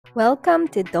Welcome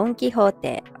to Don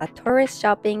Quijote, a tourist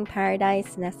shopping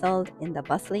paradise nestled in the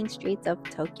bustling streets of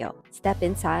Tokyo. Step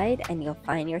inside and you'll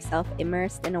find yourself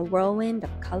immersed in a whirlwind of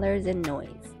colors and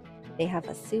noise. They have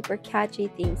a super catchy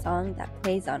theme song that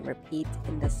plays on repeat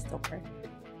in the store,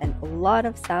 and a lot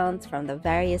of sounds from the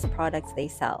various products they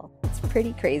sell. It's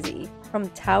pretty crazy. From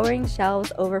towering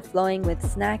shelves overflowing with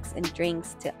snacks and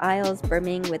drinks to aisles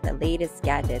brimming with the latest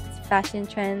gadgets, fashion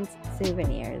trends,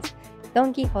 souvenirs,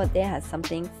 Don Quijote has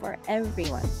something for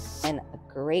everyone and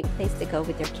a great place to go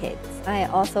with your kids. I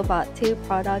also bought 2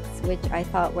 products which I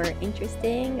thought were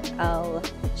interesting. I'll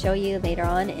show you later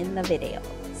on in the video.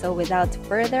 So without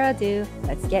further ado,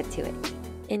 let's get to it.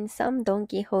 In some Don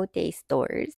Quijote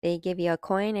stores, they give you a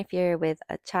coin if you're with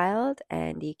a child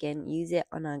and you can use it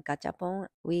on a gachapon.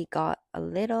 We got a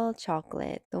little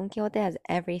chocolate. Don Quijote has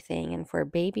everything, and for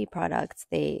baby products,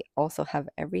 they also have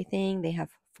everything. They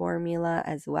have formula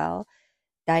as well,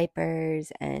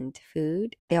 diapers and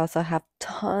food. They also have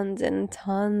tons and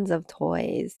tons of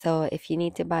toys. So if you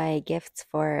need to buy gifts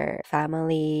for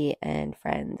family and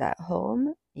friends at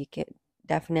home, you could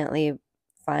definitely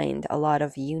find a lot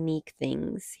of unique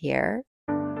things here.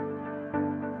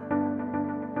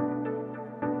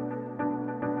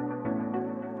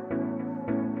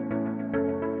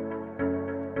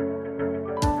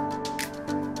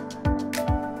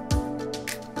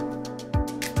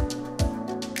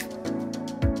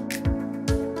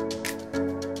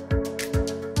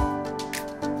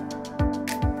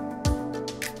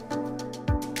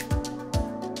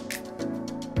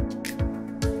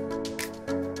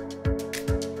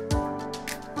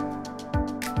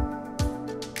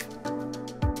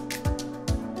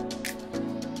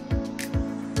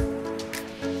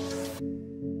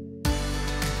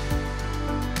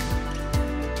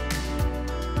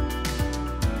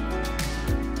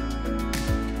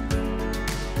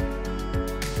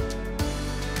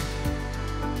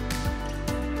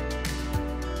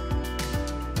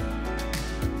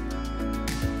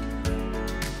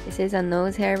 This is a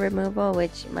nose hair removal,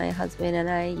 which my husband and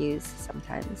I use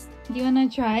sometimes. Do you wanna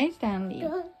try, Stanley?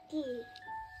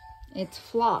 It's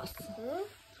Floss.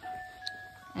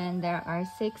 And there are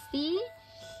 60.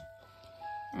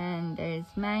 And there's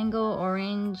mango,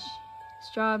 orange,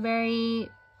 strawberry,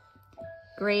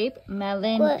 grape,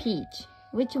 melon, peach.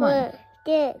 Which one?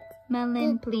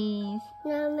 Melon, please.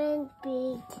 Melon,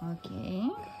 please. Okay.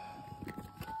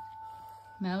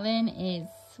 Melon is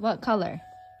what color?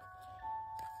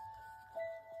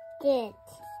 This.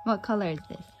 What color is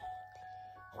this?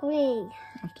 Green.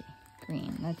 Okay,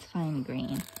 green. Let's find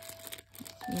green.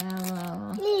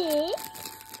 Yellow. Please.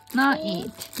 Not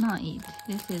eat. Not eat.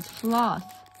 This is Floss.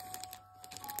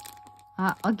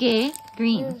 Okay.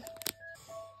 Green.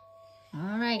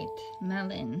 Alright.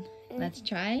 Melon. Let's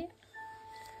try.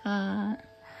 The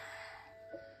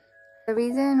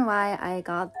reason why I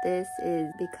got this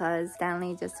is because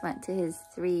Stanley just went to his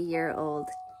 3-year-old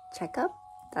checkup.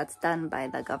 That's done by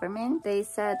the government. They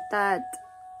said that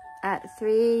at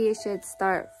 3 you should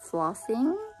start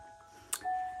flossing.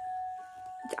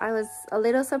 I was a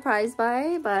little surprised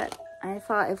by, but I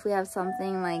thought if we have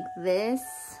something like this,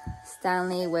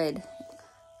 Stanley would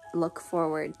look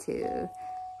forward to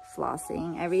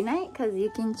flossing every night because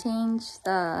you can change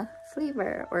the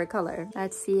flavor or color.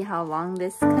 Let's see how long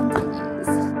this continues.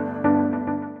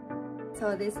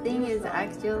 So this thing is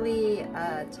actually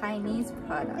a Chinese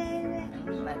product.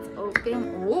 Let's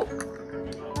open. Whoa.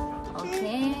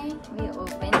 Okay, we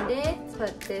opened it.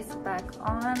 Put this back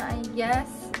on, I guess.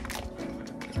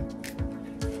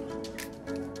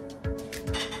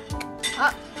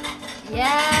 Oh,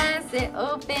 yes, it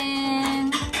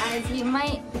opened. As you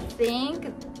might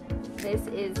think, this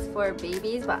is for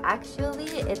babies, but actually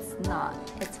it's not.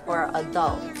 It's for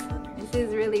adults. This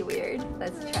is really weird.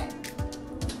 Let's try.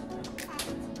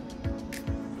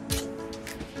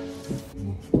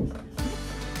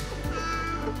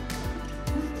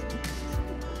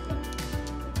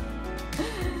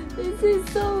 This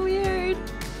is so weird.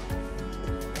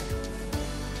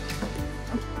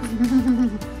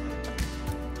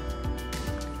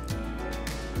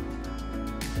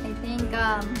 I think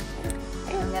I'm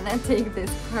gonna take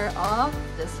this part off.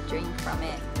 Just drink from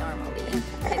it normally.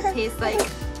 It tastes like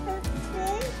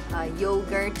a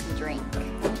yogurt drink.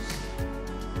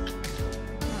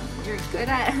 You're good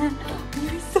at.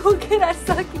 You're so good at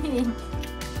sucking.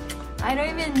 I don't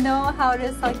even know how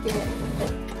to suck it.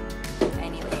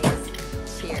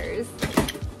 Anyways, cheers.